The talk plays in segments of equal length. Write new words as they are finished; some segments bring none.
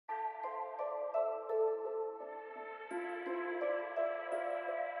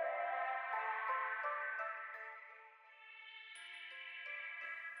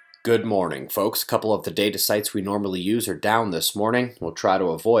Good morning, folks. A couple of the data sites we normally use are down this morning. We'll try to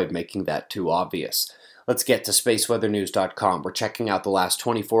avoid making that too obvious. Let's get to spaceweathernews.com. We're checking out the last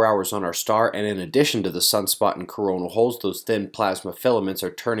 24 hours on our star, and in addition to the sunspot and coronal holes, those thin plasma filaments are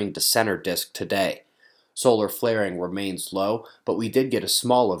turning to center disk today. Solar flaring remains low, but we did get a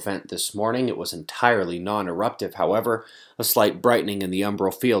small event this morning. It was entirely non-eruptive, however. A slight brightening in the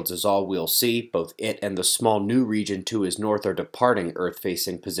umbral fields is all we'll see. Both it and the small new region to his north are departing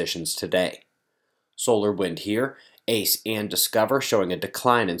Earth-facing positions today. Solar wind here, ACE and Discover showing a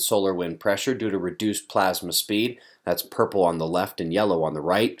decline in solar wind pressure due to reduced plasma speed. That's purple on the left and yellow on the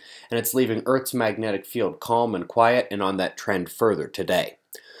right, and it's leaving Earth's magnetic field calm and quiet and on that trend further today.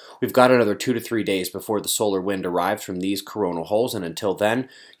 We've got another 2 to 3 days before the solar wind arrives from these coronal holes, and until then,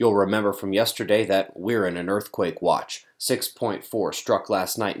 you'll remember from yesterday that we're in an earthquake watch. 6.4 struck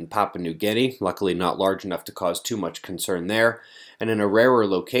last night in Papua New Guinea, luckily not large enough to cause too much concern there, and in a rarer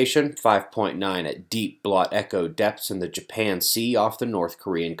location, 5.9 at deep blot echo depths in the Japan Sea off the North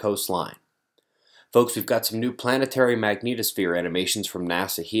Korean coastline. Folks, we've got some new planetary magnetosphere animations from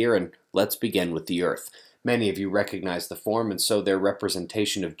NASA here, and let's begin with the Earth. Many of you recognize the form, and so their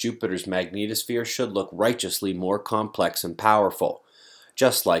representation of Jupiter's magnetosphere should look righteously more complex and powerful.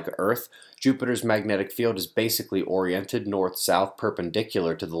 Just like Earth, Jupiter's magnetic field is basically oriented north-south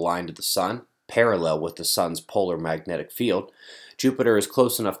perpendicular to the line of the Sun, parallel with the Sun's polar magnetic field. Jupiter is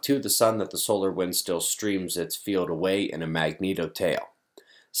close enough to the Sun that the solar wind still streams its field away in a magnetotail.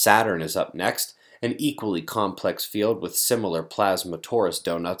 Saturn is up next, an equally complex field with similar plasma torus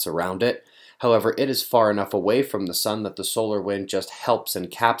donuts around it. However, it is far enough away from the Sun that the solar wind just helps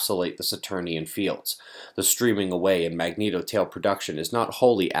encapsulate the Saturnian fields. The streaming away in magnetotail production is not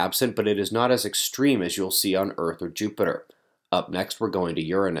wholly absent, but it is not as extreme as you'll see on Earth or Jupiter. Up next, we're going to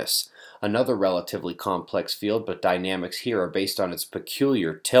Uranus. Another relatively complex field, but dynamics here are based on its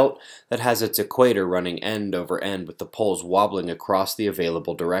peculiar tilt that has its equator running end over end with the poles wobbling across the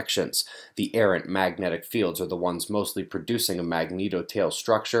available directions. The errant magnetic fields are the ones mostly producing a magnetotail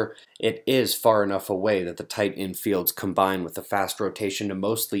structure. It is far enough away that the tight infields combine with the fast rotation to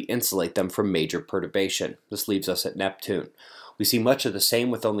mostly insulate them from major perturbation. This leaves us at Neptune. We see much of the same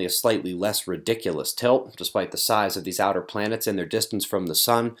with only a slightly less ridiculous tilt. Despite the size of these outer planets and their distance from the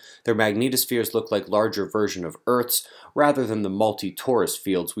Sun, their magnetospheres look like larger versions of Earth's rather than the multi-torus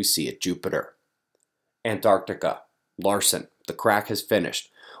fields we see at Jupiter. Antarctica. Larsen. The crack has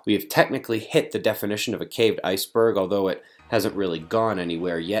finished. We have technically hit the definition of a caved iceberg, although it hasn't really gone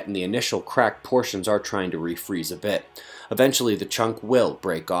anywhere yet, and the initial cracked portions are trying to refreeze a bit. Eventually the chunk will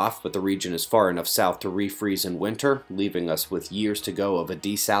break off, but the region is far enough south to refreeze in winter, leaving us with years to go of a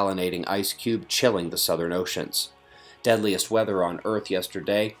desalinating ice cube chilling the southern oceans. Deadliest weather on Earth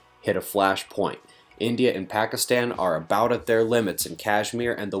yesterday hit a flash point. India and Pakistan are about at their limits in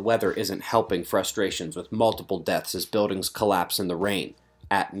Kashmir, and the weather isn't helping frustrations with multiple deaths as buildings collapse in the rain.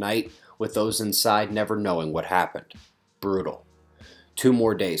 At night, with those inside never knowing what happened. Brutal. 2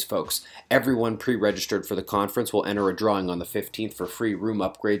 more days, folks. Everyone pre-registered for the conference will enter a drawing on the 15th for free room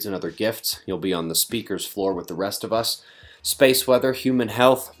upgrades and other gifts. You'll be on the speaker's floor with the rest of us. Space weather, human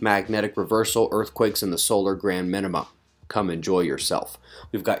health, magnetic reversal, earthquakes, and the solar grand minima. Come enjoy yourself.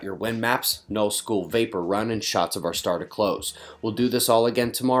 We've got your wind maps, null school vapor run, and shots of our star to close. We'll do this all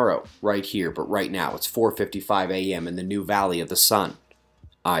again tomorrow, right here, but right now it's 4:55 a.m. in the new Valley of the Sun.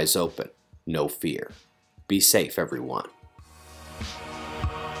 Eyes open, no fear. Be safe, everyone.